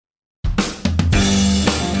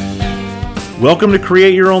Welcome to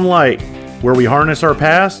Create Your Own Light, where we harness our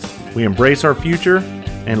past, we embrace our future,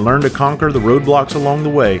 and learn to conquer the roadblocks along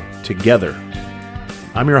the way together.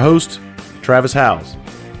 I'm your host, Travis Howes.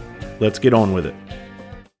 Let's get on with it.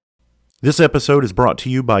 This episode is brought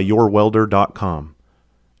to you by YourWelder.com.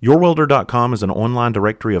 YourWelder.com is an online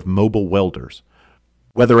directory of mobile welders.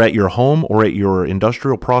 Whether at your home or at your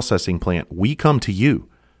industrial processing plant, we come to you.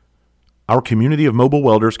 Our community of mobile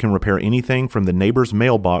welders can repair anything from the neighbor's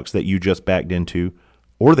mailbox that you just backed into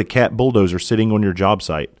or the cat bulldozer sitting on your job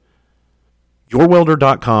site.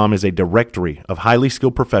 YourWelder.com is a directory of highly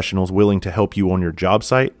skilled professionals willing to help you on your job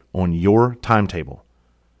site on your timetable.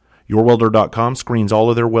 YourWelder.com screens all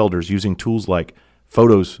of their welders using tools like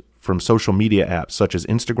photos from social media apps such as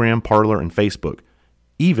Instagram, Parler, and Facebook,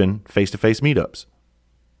 even face-to-face meetups.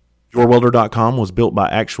 YourWelder.com was built by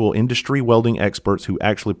actual industry welding experts who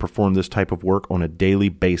actually perform this type of work on a daily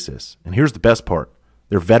basis. And here's the best part.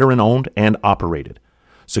 They're veteran-owned and operated.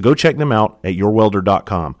 So go check them out at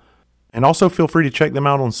YourWelder.com. And also feel free to check them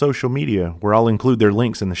out on social media, where I'll include their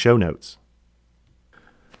links in the show notes.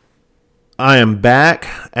 I am back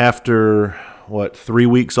after, 3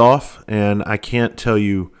 weeks off, and I can't tell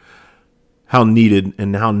you how needed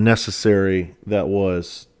and how necessary that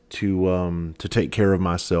was to take care of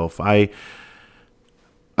myself. I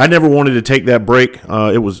never wanted to take that break.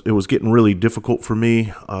 It was getting really difficult for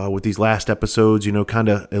me with these last episodes, kind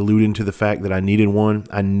of alluding to the fact that I needed one.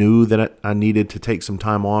 I knew that I needed to take some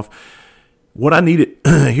time off. What I needed,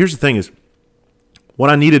 here's the thing is, what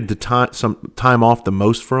I needed some time off the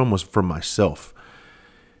most from was from myself.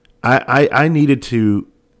 I needed to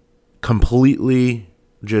completely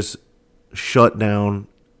just shut down,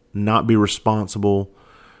 not be responsible.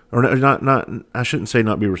 Or not. I shouldn't say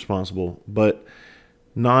not be responsible, but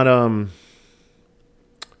not.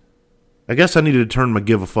 I guess I needed to turn my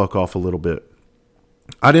give a fuck off a little bit.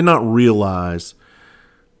 I did not realize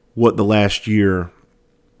what the last year,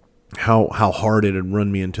 how hard it had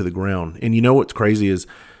run me into the ground. And you know what's crazy is,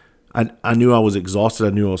 I knew I was exhausted. I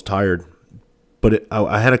knew I was tired, but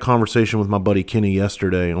I had a conversation with my buddy Kenny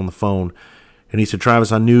yesterday on the phone, and he said,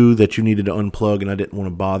 "Travis, I knew that you needed to unplug, and I didn't want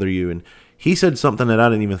to bother you." And he said something that I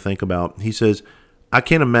didn't even think about. He says, "I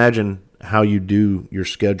can't imagine how you do your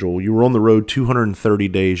schedule. You were on the road 230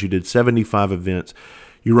 days. You did 75 events.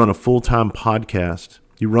 You run a full-time podcast.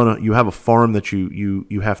 You have a farm that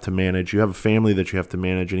you have to manage. You have a family that you have to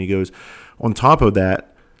manage." And he goes, on top of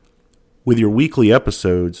that, with your weekly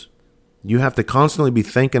episodes, you have to constantly be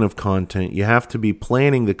thinking of content. You have to be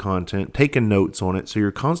planning the content, taking notes on it. So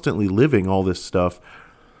you're constantly living all this stuff.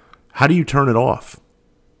 How do you turn it off?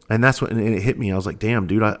 And that's what, and it hit me. I was like, damn,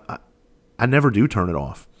 dude, I never do turn it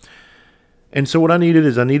off. And so what I needed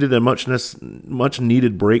a much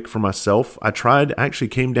needed break for myself. I actually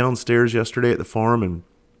came downstairs yesterday at the farm, and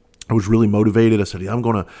I was really motivated. I said, I'm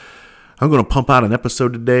gonna pump out an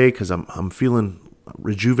episode today because I'm feeling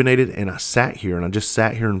rejuvenated. And I just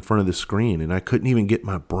sat here in front of the screen, and I couldn't even get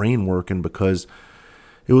my brain working because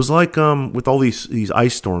it was like with all these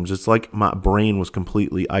ice storms, it's like my brain was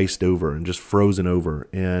completely iced over and just frozen over,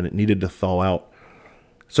 and it needed to thaw out.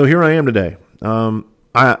 So here I am today.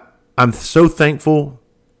 I'm so thankful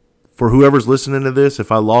for whoever's listening to this.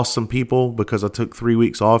 If I lost some people because I took 3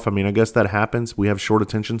 weeks off, I mean, I guess that happens. We have short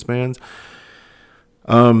attention spans.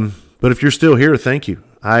 But if you're still here, thank you.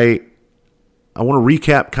 I want to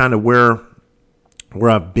recap kind of where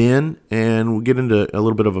I've been, and we'll get into a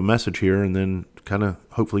little bit of a message here, and then kind of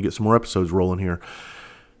hopefully get some more episodes rolling here.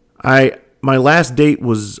 My last date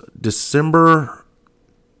was December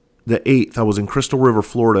the 8th. I was in Crystal River,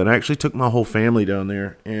 Florida, and I actually took my whole family down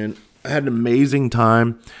there, and I had an amazing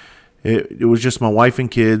time. It was just my wife and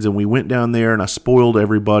kids, and we went down there, and I spoiled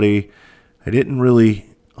everybody. I didn't really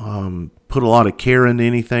put a lot of care into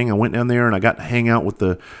anything. I went down there, and I got to hang out with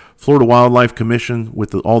the Florida Wildlife Commission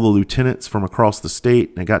with all the lieutenants from across the state,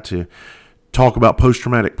 and I got to talk about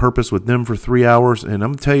post-traumatic purpose with them for 3 hours. And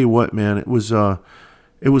I'm gonna tell you what, man, it was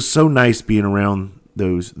so nice being around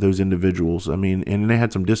those individuals. I mean, and they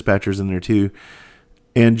had some dispatchers in there too,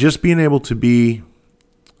 and just being able to be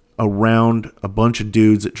around a bunch of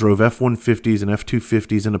dudes that drove F-150s and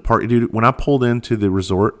F-250s in the park. Dude, when I pulled into the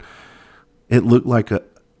resort, it looked like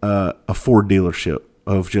a Ford dealership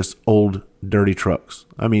of just old dirty trucks.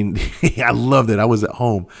 I mean, I loved it. I was at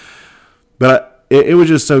home, but it was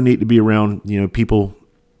just so neat to be around, people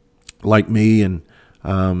like me, and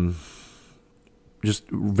just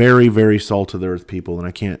very, very salt of the earth people. And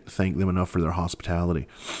I can't thank them enough for their hospitality.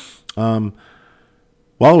 While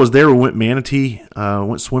I was there, we went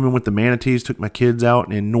went swimming with the manatees, took my kids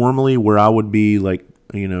out. And normally where I would be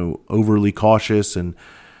overly cautious and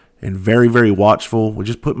and very, very watchful, would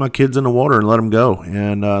just put my kids in the water and let them go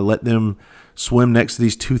and let them swim next to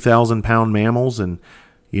these 2,000-pound mammals. And,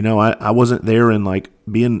 I wasn't there and like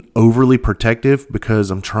being overly protective because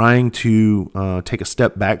I'm trying to take a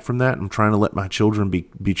step back from that. I'm trying to let my children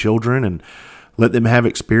be children and let them have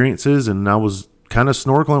experiences. And I was kind of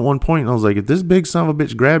snorkeling at one point, and I was like, if this big son of a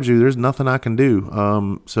bitch grabs you, there's nothing I can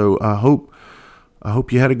do. So I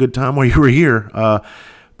hope you had a good time while you were here.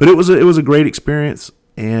 But it was a great experience,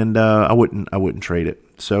 and I wouldn't trade it.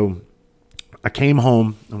 So I came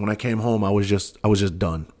home, and when I came home, I was just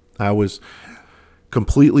done. I was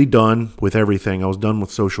completely done with everything. I was done with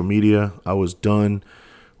social media. I was done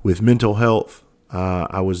with mental health.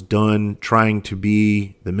 I was done trying to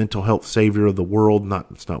be the mental health savior of the world.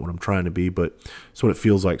 It's not what I'm trying to be, but it's what it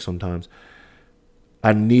feels like sometimes.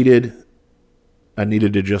 I needed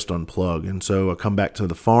to just unplug. And so I come back to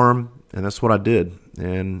the farm, and that's what I did.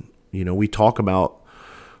 And, we talk about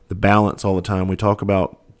the balance all the time. We talk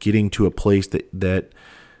about getting to a place that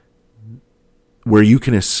where you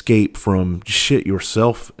can escape from shit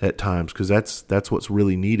yourself at times, because that's what's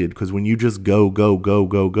really needed. Because when you just go,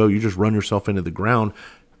 you just run yourself into the ground.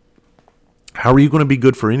 How are you going to be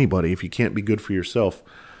good for anybody if you can't be good for yourself?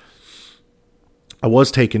 I was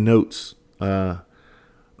taking notes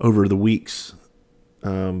over the weeks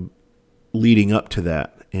leading up to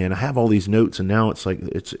that, and I have all these notes, and now it's like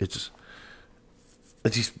it's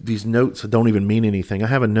these notes that don't even mean anything. I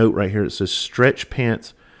have a note right here that says stretch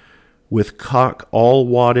pants with cock all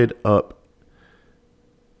wadded up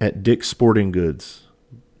at Dick's Sporting Goods.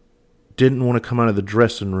 Didn't want to come out of the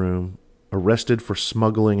dressing room. Arrested for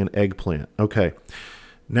smuggling an eggplant. Okay,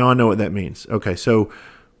 now I know what that means. Okay, so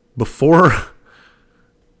before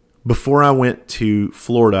I went to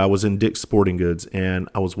Florida, I was in Dick's Sporting Goods, and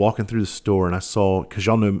I was walking through the store, and I saw, because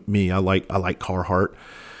y'all know me, I like Carhartt.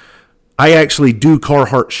 I actually do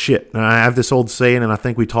Carhartt shit. And I have this old saying, and I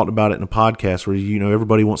think we talked about it in a podcast where,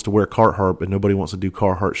 everybody wants to wear Carhartt, but nobody wants to do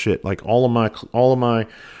Carhartt shit. Like all of my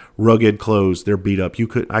rugged clothes, they're beat up.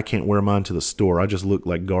 I can't wear mine to the store. I just look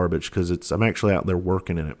like garbage because I'm actually out there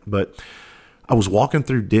working in it. But I was walking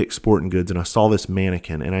through Dick's Sporting Goods, and I saw this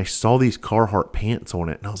mannequin, and I saw these Carhartt pants on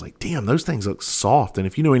it, and I was like, damn, those things look soft. And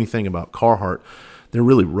if you know anything about Carhartt, they're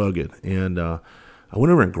really rugged. And I went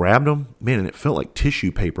over and grabbed them, man, and it felt like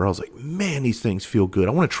tissue paper. I was like, man, these things feel good.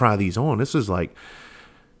 I want to try these on. This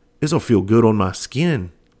will feel good on my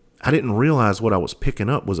skin. I didn't realize what I was picking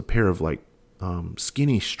up was a pair of like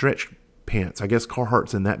skinny stretch pants. I guess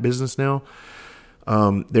Carhartt's in that business now.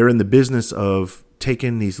 They're in the business of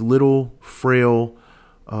taking these little frail,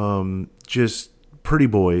 just pretty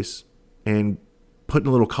boys and putting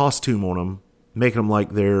a little costume on them, making them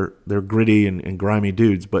like they're gritty and grimy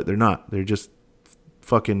dudes, but they're not. They're just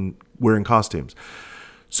fucking wearing costumes.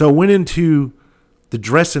 So I went into the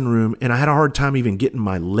dressing room, and I had a hard time even getting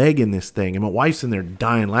my leg in this thing. And my wife's in there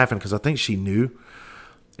dying laughing because I think she knew.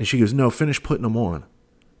 And she goes, no, finish putting them on.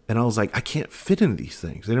 And I was like, I can't fit into these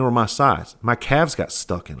things. They were my size. My calves got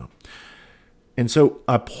stuck in them. And so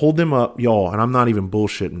I pulled them up, y'all, and I'm not even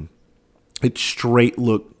bullshitting. It straight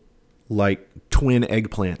looked like twin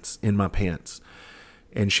eggplants in my pants.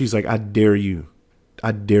 And she's like, I dare you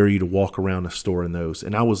to walk around the store in those.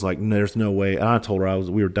 And I was like, no, there's no way. And I told her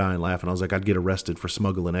we were dying laughing. I was like, I'd get arrested for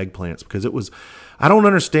smuggling eggplants because I don't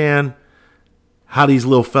understand how these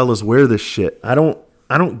little fellas wear this shit. I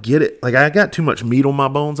don't get it. Like, I got too much meat on my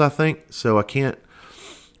bones, I think, so I can't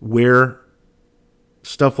wear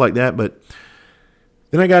stuff like that. But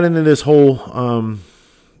then I got into this whole,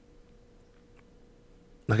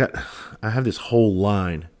 I have this whole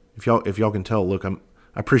line. If y'all can tell, look, I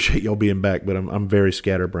appreciate y'all being back, but I'm very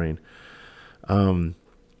scatterbrained. I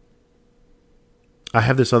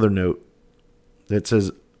have this other note that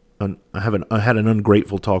says, I had an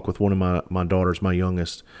ungrateful talk with one of my daughters, my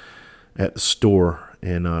youngest, at the store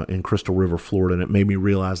in Crystal River, Florida, and it made me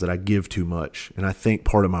realize that I give too much. And I think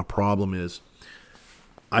part of my problem is,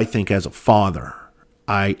 I think as a father,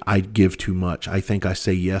 I give too much. I think I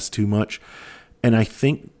say yes too much. And I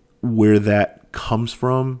think where that comes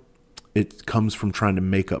from, it comes from trying to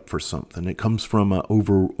make up for something. It comes from an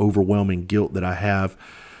overwhelming guilt that I have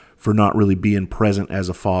for not really being present as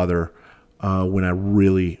a father when I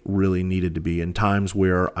really, really needed to be. In times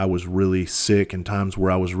where I was really sick, and times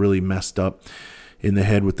where I was really messed up in the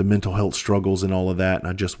head with the mental health struggles and all of that, and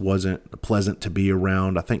I just wasn't pleasant to be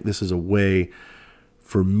around. I think this is a way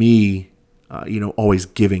for me, always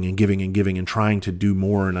giving and giving and giving and trying to do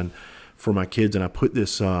more and for my kids. And I put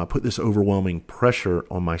this overwhelming pressure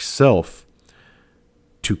on myself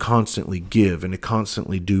to constantly give and to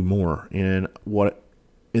constantly do more. And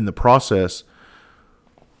in the process,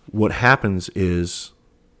 what happens is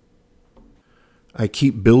I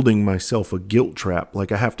keep building myself a guilt trap.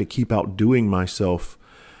 Like I have to keep outdoing myself.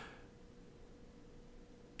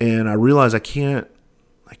 And I realize I can't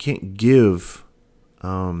give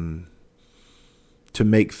to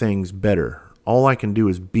make things better. All I can do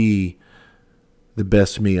is be the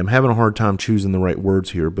best me. I'm having a hard time choosing the right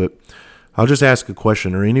words here, but I'll just ask a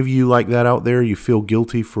question. Are any of you like that out there? You feel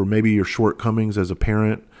guilty for maybe your shortcomings as a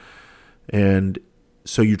parent, and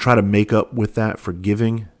so you try to make up with that for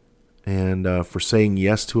giving and for saying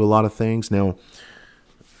yes to a lot of things. Now,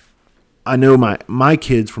 I know my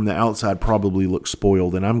kids from the outside probably look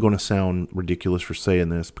spoiled, and I'm going to sound ridiculous for saying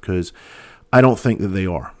this because I don't think that they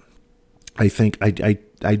are. I think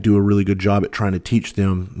I do a really good job at trying to teach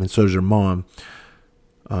them, and so does their mom,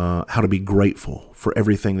 how to be grateful for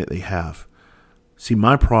everything that they have. See,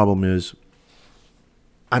 my problem is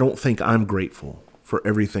I don't think I'm grateful for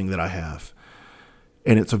everything that I have,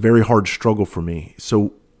 and it's a very hard struggle for me.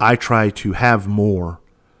 So I try to have more,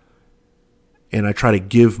 and I try to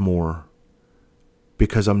give more,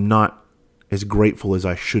 because I'm not as grateful as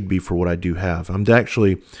I should be for what I do have. I'm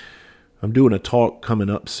doing a talk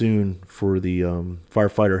coming up soon for the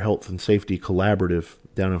Firefighter Health and Safety Collaborative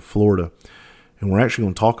down in Florida. And we're actually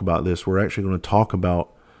going to talk about this. We're actually going to talk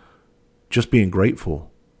about just being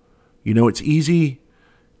grateful. You know, it's easy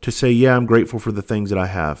to say, yeah, I'm grateful for the things that I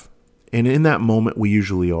have. And in that moment, we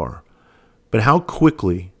usually are. But how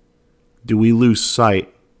quickly do we lose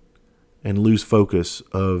sight and lose focus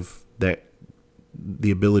of that,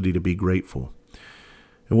 the ability to be grateful?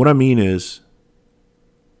 And what I mean is,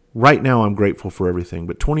 right now I'm grateful for everything,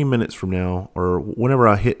 but 20 minutes from now, or whenever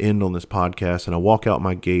I hit end on this podcast and I walk out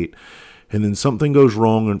my gate, and then something goes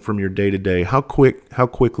wrong from your day to day, how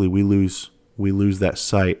quickly we lose that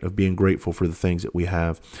sight of being grateful for the things that we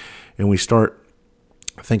have, and we start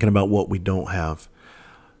thinking about what we don't have,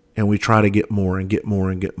 and we try to get more and get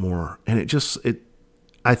more and get more, and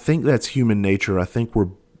I think that's human nature. I think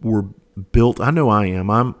we're built. I know I am.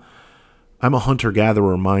 I'm a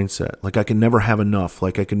hunter-gatherer mindset. Like I can never have enough.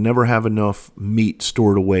 Like I can never have enough meat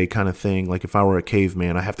stored away kind of thing. Like if I were a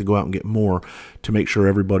caveman, I have to go out and get more to make sure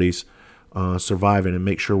everybody's surviving and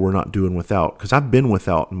make sure we're not doing without. Because I've been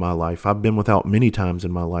without in my life. I've been without many times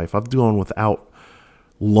in my life. I've done without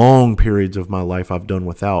long periods of my life. I've done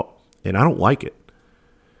without, and I don't like it.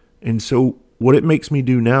 And so what it makes me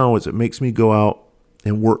do now is it makes me go out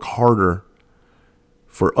and work harder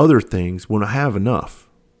for other things when I have enough.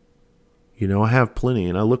 You know, I have plenty,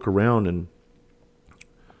 and I look around and,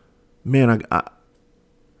 man,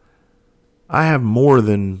 I have more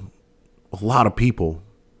than a lot of people.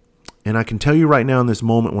 And I can tell you right now in this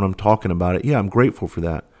moment when I'm talking about it, yeah, I'm grateful for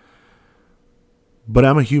that. But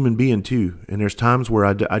I'm a human being too, and there's times where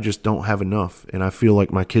I just don't have enough, and I feel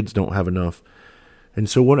like my kids don't have enough. And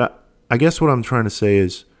so I guess what I'm trying to say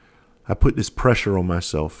is I put this pressure on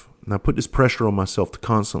myself, and I put this pressure on myself to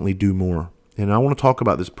constantly do more. And I want to talk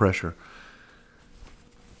about this pressure.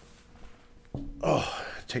 Oh,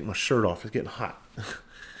 take my shirt off. It's getting hot.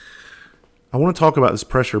 I want to talk about this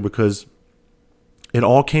pressure because it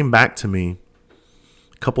all came back to me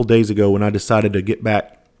a couple days ago when I decided to get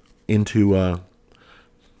back into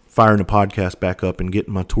firing the podcast back up and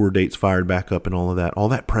getting my tour dates fired back up and all of that. All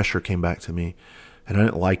that pressure came back to me, and I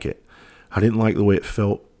didn't like it. I didn't like the way it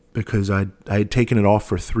felt because I had taken it off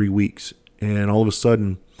for 3 weeks, and all of a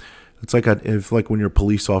sudden, it's like when you're a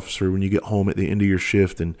police officer, when you get home at the end of your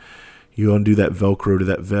shift and you undo that Velcro to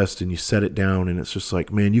that vest and you set it down, and it's just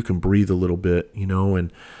like, man, you can breathe a little bit, you know,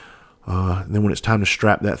 and then when it's time to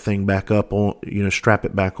strap that thing back up on, you know, strap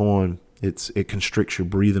it back on, it constricts your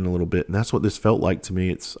breathing a little bit. And that's what this felt like to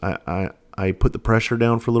me. I put the pressure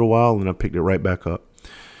down for a little while and then I picked it right back up.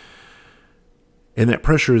 And that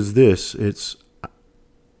pressure is this.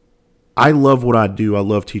 I love what I do. I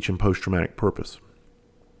love teaching post-traumatic purpose.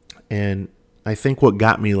 And I think what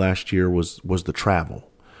got me last year was the travel.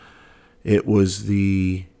 It was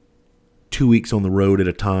the 2 weeks on the road at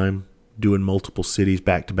a time, doing multiple cities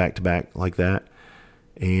back to back to back like that,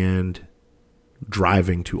 and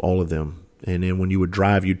driving to all of them. And then when you would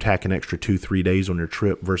drive, you'd tack an extra 2-3 days on your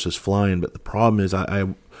trip versus flying. But the problem is I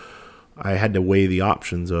had to weigh the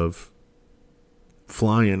options of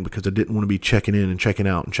flying because I didn't want to be checking in and checking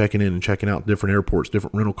out and checking in and checking out different airports,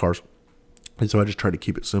 different rental cars. And so I just tried to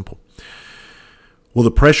keep it simple. Well,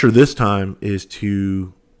 the pressure this time is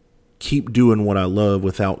to keep doing what I love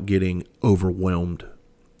without getting overwhelmed.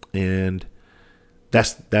 And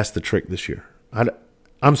that's the trick this year.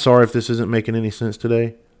 I'm sorry if this isn't making any sense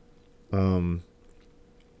today. I'm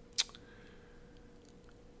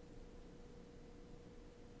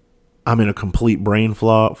in a complete brain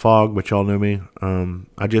fog, but y'all know me.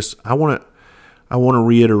 I I want to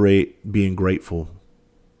reiterate being grateful.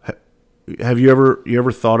 Have you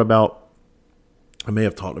ever thought about, I may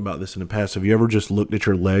have talked about this in the past, have you ever just looked at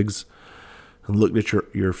your legs and looked at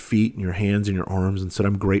your feet and your hands and your arms and said,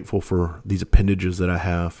 I'm grateful for these appendages that I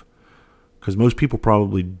have? Because most people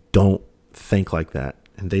probably don't think like that.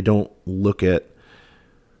 And they don't look at,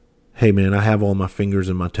 hey man, I have all my fingers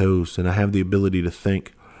and my toes and I have the ability to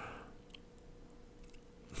think.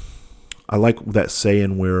 I like that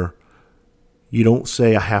saying where you don't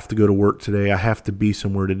say, I have to go to work today, I have to be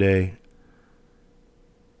somewhere today.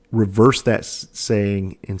 Reverse that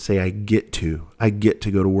saying and say, I get to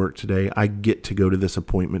go to work today. I get to go to this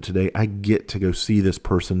appointment today. I get to go see this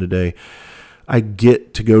person today. I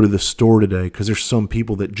get to go to the store today, because there's some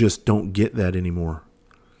people that just don't get that anymore.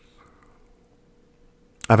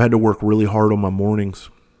 I've had to work really hard on my mornings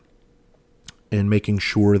and making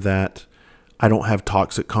sure that I don't have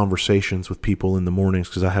toxic conversations with people in the mornings,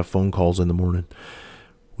 because I have phone calls in the morning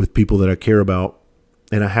with people that I care about.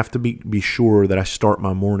 And I have to be sure that I start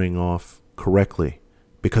my morning off correctly,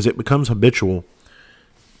 because it becomes habitual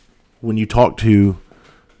when you talk to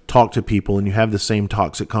people and you have the same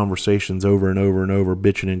toxic conversations over and over and over,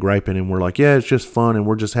 bitching and griping, and we're like, yeah, it's just fun and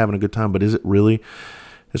we're just having a good time. But is it really?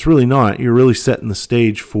 It's really not. You're really setting the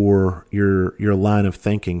stage for your line of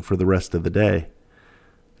thinking for the rest of the day.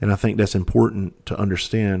 And I think that's important to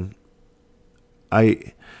understand.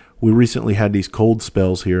 We recently had these cold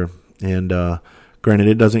spells here, and granted,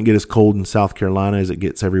 it doesn't get as cold in South Carolina as it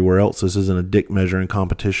gets everywhere else. This isn't a dick measuring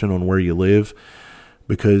competition on where you live,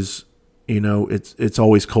 because, it's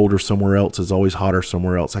always colder somewhere else. It's always hotter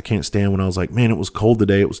somewhere else. I can't stand when I was like, man, it was cold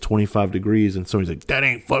today. It was 25 degrees. And somebody's like, that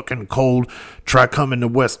ain't fucking cold. Try coming to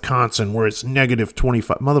Wisconsin where it's negative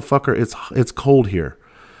 25. Motherfucker, it's cold here.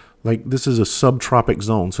 Like, this is a subtropic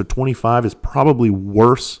zone. So 25 is probably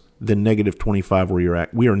worse than negative 25 where you're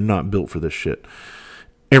at. We are not built for this shit.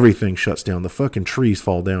 Everything shuts down. The fucking trees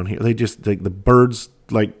fall down here. The birds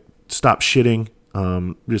stop shitting.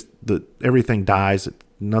 Everything dies.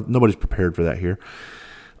 Nobody's prepared for that here.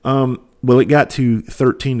 Well, it got to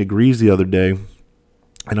 13 degrees the other day,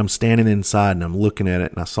 and I'm standing inside and I'm looking at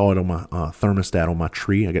it, and I saw it on my thermostat on my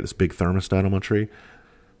tree. I got this big thermostat on my tree,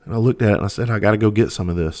 and I looked at it and I said, I got to go get some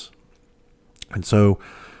of this. And so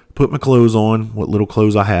I put my clothes on, what little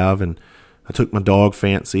clothes I have, and I took my dog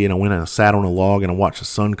Fancy, and I went and I sat on a log and I watched the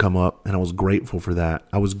sun come up, and I was grateful for that.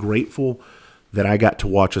 I was grateful that I got to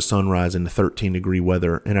watch a sunrise in the 13-degree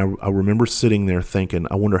weather. And I remember sitting there thinking,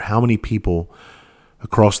 I wonder how many people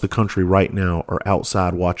across the country right now are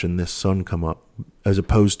outside watching this sun come up, as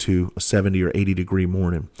opposed to a 70 or 80-degree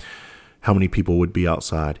morning. How many people would be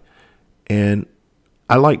outside? And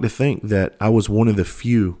I like to think that I was one of the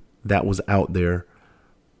few that was out there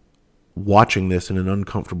watching this in an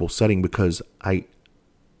uncomfortable setting, because I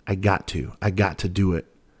got to do it.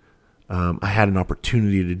 I had an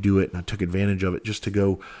opportunity to do it, and I took advantage of it just to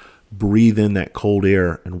go breathe in that cold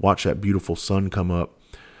air and watch that beautiful sun come up,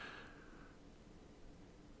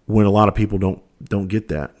 when a lot of people don't get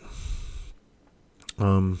that.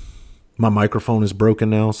 My microphone is broken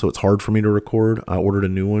now, so it's hard for me to record. I ordered a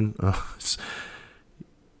new one.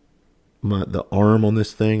 The arm on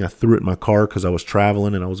this thing, I threw it in my car because I was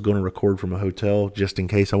traveling and I was going to record from a hotel just in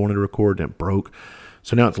case I wanted to record, and it broke.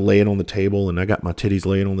 So now it's laying on the table, and I got my titties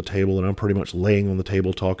laying on the table, and I'm pretty much laying on the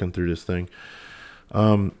table talking through this thing.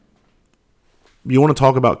 You want to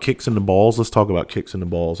talk about kicks in the balls? Let's talk about kicks in the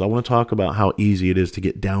balls. I want to talk about how easy it is to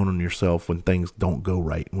get down on yourself when things don't go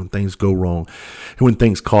right, when things go wrong, and when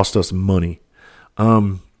things cost us money.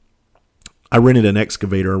 I rented an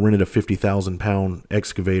excavator. I rented a 50,000-pound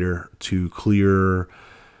excavator to clear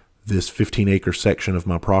this 15-acre section of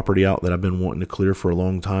my property out that I've been wanting to clear for a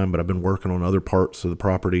long time, but I've been working on other parts of the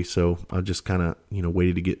property, so I just kind of,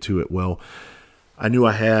 waited to get to it. Well, I knew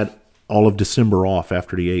I had all of December off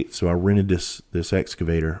after the 8th, so I rented this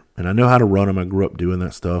excavator, and I know how to run them. I grew up doing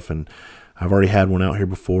that stuff, and I've already had one out here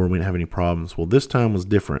before, and we didn't have any problems. Well, this time was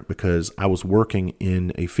different because I was working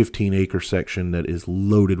in a 15-acre section that is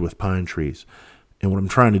loaded with pine trees, and what I'm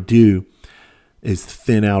trying to do is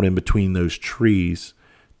thin out in between those trees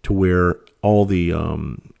to where all the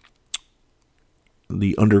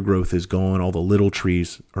undergrowth is gone, all the little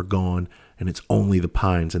trees are gone, and it's only the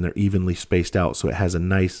pines, and they're evenly spaced out, so it has a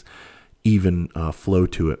nice, even flow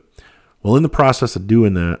to it. Well, in the process of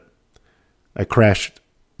doing that, I crashed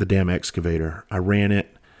the damn excavator. I ran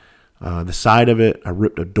it, the side of it, I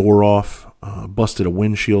ripped a door off, busted a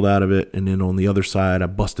windshield out of it, and then on the other side, I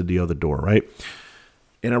busted the other door, right?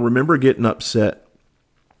 And I remember getting upset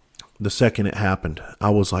the second it happened. I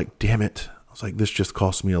was like, damn it. I was like, this just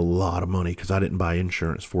cost me a lot of money because I didn't buy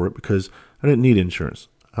insurance for it because I didn't need insurance.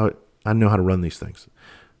 I know how to run these things.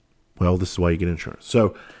 Well, this is why you get insurance.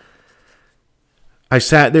 So I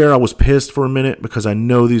sat there. I was pissed for a minute because I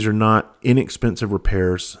know these are not inexpensive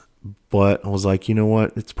repairs. But I was like, you know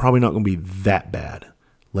what? It's probably not going to be that bad.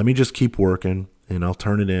 Let me just keep working, and I'll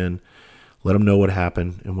turn it in, let them know what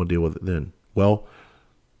happened, and we'll deal with it then. Well,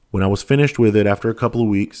 when I was finished with it after a couple of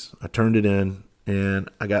weeks, I turned it in, and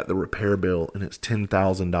I got the repair bill, and it's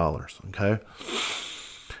 $10,000, okay?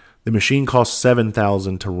 The machine cost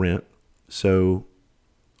 $7,000 to rent, so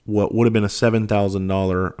what would have been a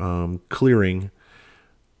 $7,000 clearing,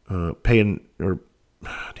 paying, or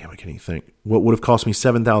damn, I can't even think. What would have cost me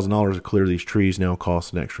 $7,000 to clear these trees now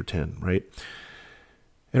costs an extra $10,000, right?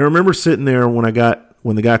 And I remember sitting there when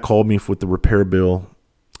the guy called me with the repair bill,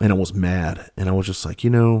 and I was mad, and I was just like,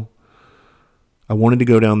 I wanted to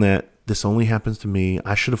go down that. This only happens to me.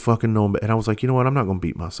 I should have fucking known. And I was like, you know what? I'm not going to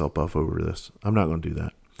beat myself up over this. I'm not going to do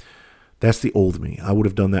that. That's the old me. I would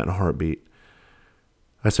have done that in a heartbeat.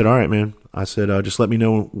 I said, all right, man. I said, just let me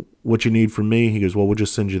know what you need from me. He goes, well, we'll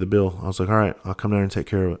just send you the bill. I was like, all right, I'll come down and take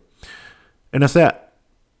care of it. And that's that.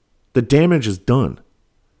 The damage is done.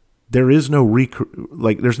 There is no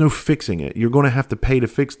there's no fixing it. You're going to have to pay to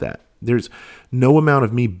fix that. There's no amount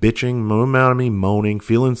of me bitching, no amount of me moaning,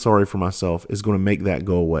 feeling sorry for myself is going to make that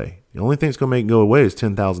go away. The only thing that's going to make it go away is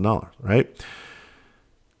 $10,000, right?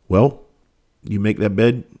 Well, you make that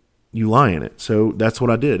bed, you lie in it. So that's what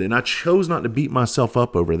I did. And I chose not to beat myself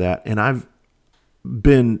up over that. And I've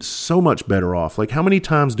been so much better off. Like, how many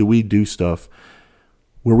times do we do stuff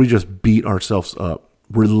where we just beat ourselves up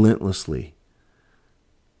relentlessly?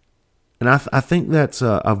 And I think that's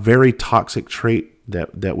a very toxic trait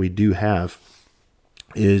that we do have,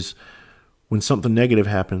 is when something negative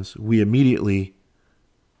happens, we immediately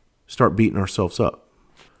start beating ourselves up.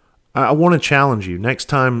 I want to challenge you. Next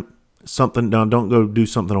time something, now don't go do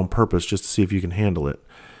something on purpose just to see if you can handle it.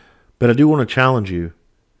 But I do want to challenge you.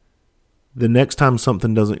 The next time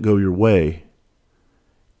something doesn't go your way,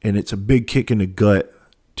 and it's a big kick in the gut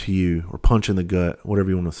to you, or punch in the gut,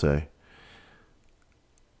 whatever you want to say,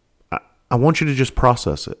 I want you to just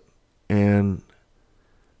process it and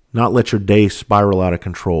not let your day spiral out of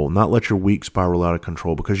control, not let your week spiral out of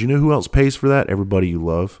control, because you know who else pays for that? Everybody you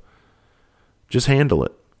love. Just handle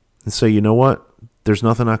it and say, you know what? There's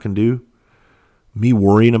nothing I can do. Me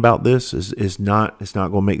worrying about this is not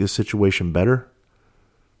going to make this situation better.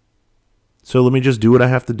 So let me just do what I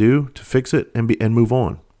have to do to fix it and move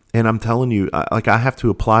on. And I'm telling you, I have to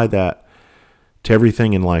apply that to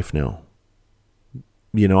everything in life now.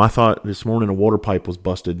 I thought this morning a water pipe was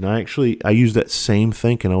busted, and I used that same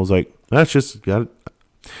thinking. I was like, that's just got it.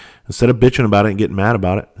 Instead of bitching about it and getting mad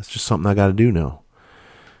about it, that's just something I got to do now.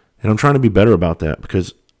 And I'm trying to be better about that,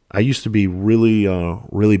 because I used to be really,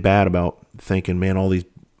 really bad about thinking, man, all these,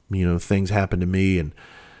 things happen to me, and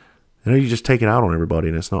you just take it out on everybody,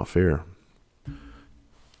 and it's not fair.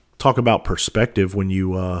 Talk about perspective when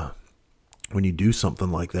you do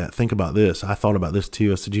something like that. Think about this. I thought about this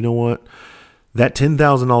too. I said, you know what? That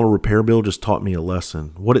 $10,000 repair bill just taught me a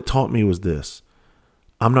lesson. What it taught me was this.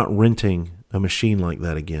 I'm not renting a machine like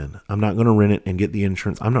that again. I'm not going to rent it and get the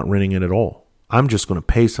insurance. I'm not renting it at all. I'm just going to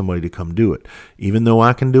pay somebody to come do it. Even though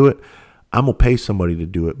I can do it, I'm going to pay somebody to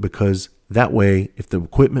do it, because that way, if the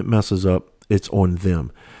equipment messes up, it's on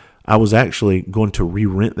them. I was actually going to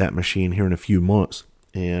re-rent that machine here in a few months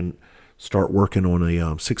and start working on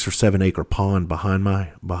a 6 or 7 acre pond behind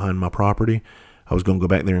my property. I was going to go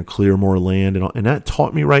back there and clear more land, and that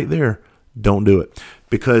taught me right there, don't do it.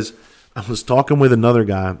 Because I was talking with another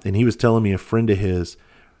guy, and he was telling me a friend of his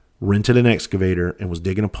rented an excavator and was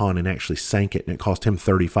digging a pond and actually sank it, and it cost him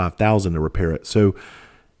 $35,000 to repair it. So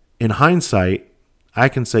in hindsight, I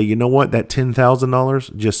can say, you know what, that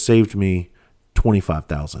 $10,000 just saved me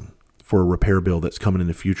 $25,000 for a repair bill that's coming in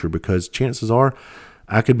the future, because chances are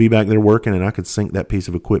I could be back there working and I could sink that piece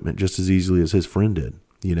of equipment just as easily as his friend did,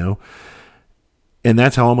 And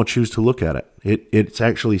that's how I'm going to choose to look at it. It's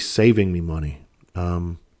actually saving me money.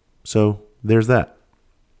 So there's that.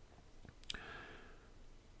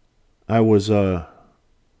 I want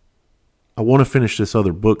to finish this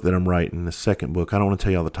other book that I'm writing, the second book. I don't want to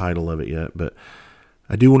tell you all the title of it yet, but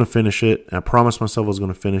I do want to finish it. I promised myself I was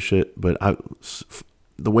going to finish it, but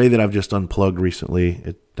the way that I've just unplugged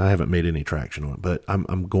recently, I haven't made any traction on it, but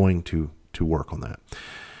I'm going to work on that.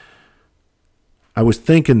 I was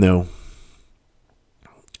thinking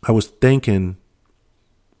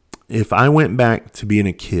if I went back to being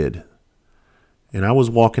a kid and I was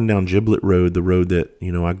walking down Giblet Road, the road that,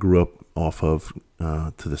 I grew up off of,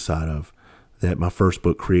 to the side of, that my first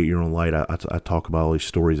book, Create Your Own Light, I talk about all these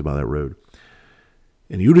stories about that road.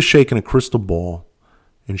 And you'd have shaken a crystal ball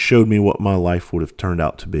and showed me what my life would have turned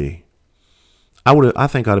out to be. I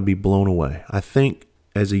think I'd be blown away. I think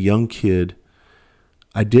as a young kid,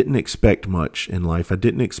 I didn't expect much in life. I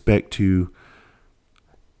didn't expect to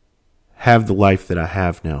have the life that I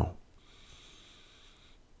have now.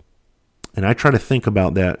 And I try to think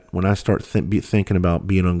about that when I start thinking about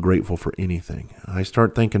being ungrateful for anything. I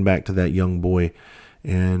start thinking back to that young boy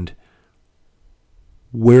and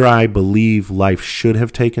where I believe life should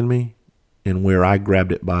have taken me and where I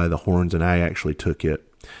grabbed it by the horns and I actually took it.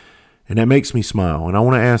 And that makes me smile. And I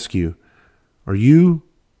want to ask you, are you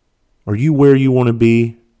where you want to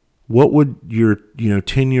be? What would your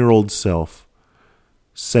 10-year-old self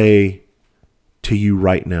say to you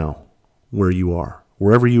right now where you are,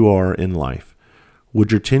 wherever you are in life?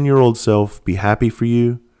 Would your 10-year-old self be happy for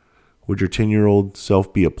you? Would your 10-year-old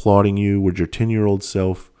self be applauding you? Would your 10-year-old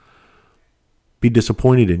self be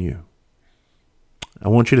disappointed in you? I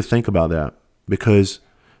want you to think about that because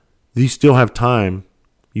you still have time.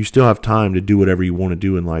 You still have time to do whatever you want to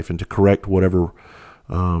do in life and to correct whatever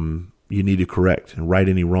you need to correct and right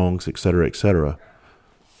any wrongs, etc., etc.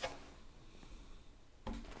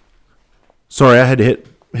 Sorry, I had to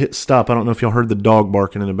hit stop. I don't know if y'all heard the dog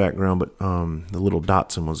barking in the background, but the little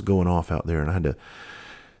Dachshund was going off out there, and I had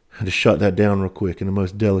to shut that down real quick in the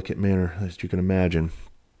most delicate manner as you can imagine.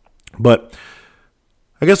 But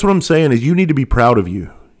I guess what I'm saying is you need to be proud of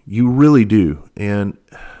you. You really do. And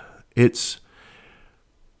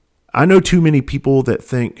I know too many people that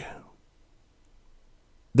think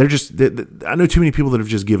I know too many people that have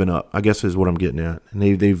just given up, I guess is what I'm getting at. And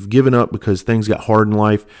they've given up because things got hard in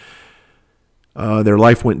life. Their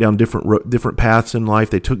life went down different paths in life.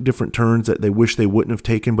 They took different turns that they wish they wouldn't have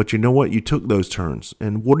taken. But you know what? You took those turns.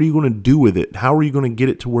 And what are you going to do with it? How are you going to get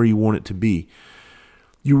it to where you want it to be?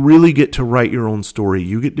 You really get to write your own story.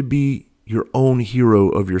 You get to be your own hero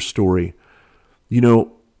of your story. You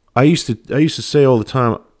know, I used to say all the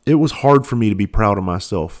time, it was hard for me to be proud of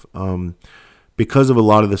myself because of a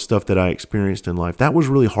lot of the stuff that I experienced in life. That was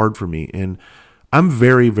really hard for me, and I'm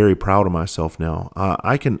very, very proud of myself now.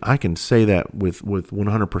 I can say that with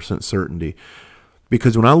 100% certainty,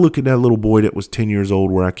 because when I look at that little boy that was 10 years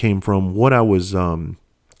old, where I came from, what I was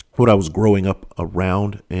growing up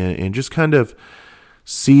around, and just kind of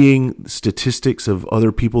seeing statistics of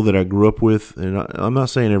other people that I grew up with, and I'm not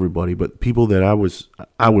saying everybody, but people that I was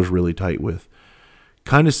really tight with,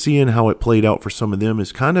 kind of seeing how it played out for some of them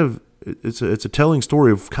is kind of, it's a telling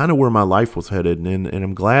story of kind of where my life was headed. And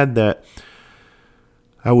I'm glad that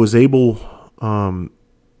I was able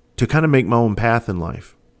to kind of make my own path in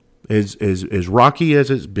life. As rocky as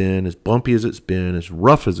it's been, as bumpy as it's been, as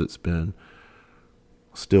rough as it's been,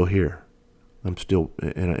 still here. I'm still,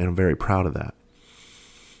 and I'm very proud of that.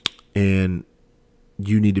 And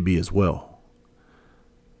you need to be as well.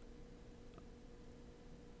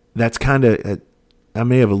 That's kind of, I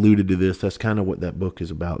may have alluded to this. That's kind of what that book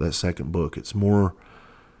is about. That second book. It's more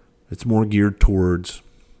geared towards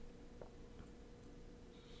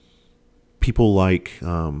people like,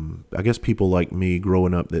 I guess people like me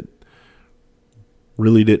growing up that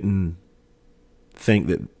really didn't think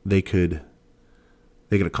that they could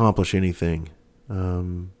accomplish anything.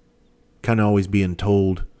 Kind of always being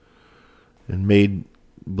told and made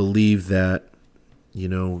believe that, you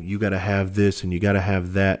know, you got to have this and you got to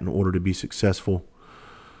have that in order to be successful.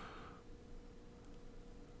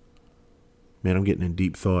 Man, I'm getting in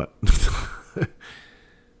deep thought.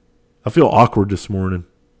 I feel awkward this morning.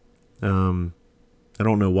 I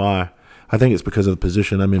don't know why. I think it's because of the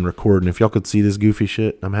position I'm in recording. If y'all could see this goofy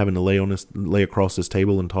shit, I'm having to lay across this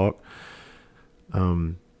table and talk.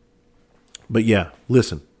 But yeah,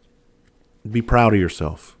 listen. Be proud of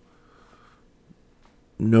yourself.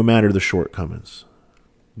 No matter the shortcomings.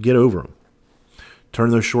 Get over them.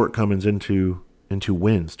 Turn those shortcomings into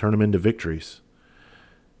wins. Turn them into victories.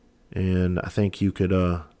 And I think you could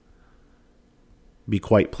be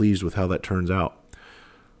quite pleased with how that turns out.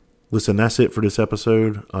 Listen, that's it for this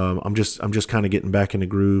episode. I'm just kind of getting back in the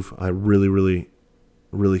groove. I really, really,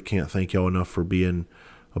 really can't thank y'all enough for being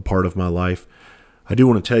a part of my life. I do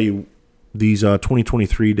want to tell you these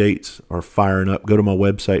 2023 dates are firing up. Go to my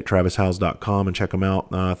website, TravisHowes.com, and check them out.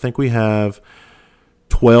 I think we have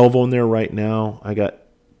 12 on there right now. I got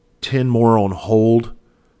 10 more on hold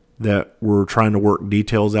that we're trying to work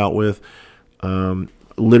details out with.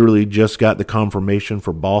 Literally just got the confirmation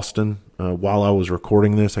for Boston while I was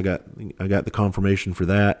recording this. I got the confirmation for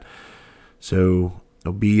that. So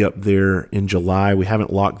I'll be up there in July. We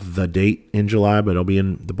haven't locked the date in July, but I'll be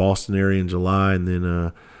in the Boston area in July, and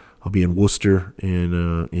then I'll be in Worcester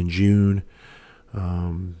in June.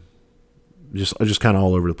 Just kind of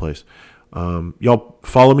all over the place. Y'all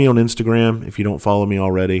follow me on Instagram if you don't follow me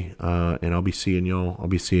already, and I'll be seeing y'all. I'll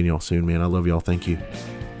be seeing y'all soon, man. I love y'all. Thank you.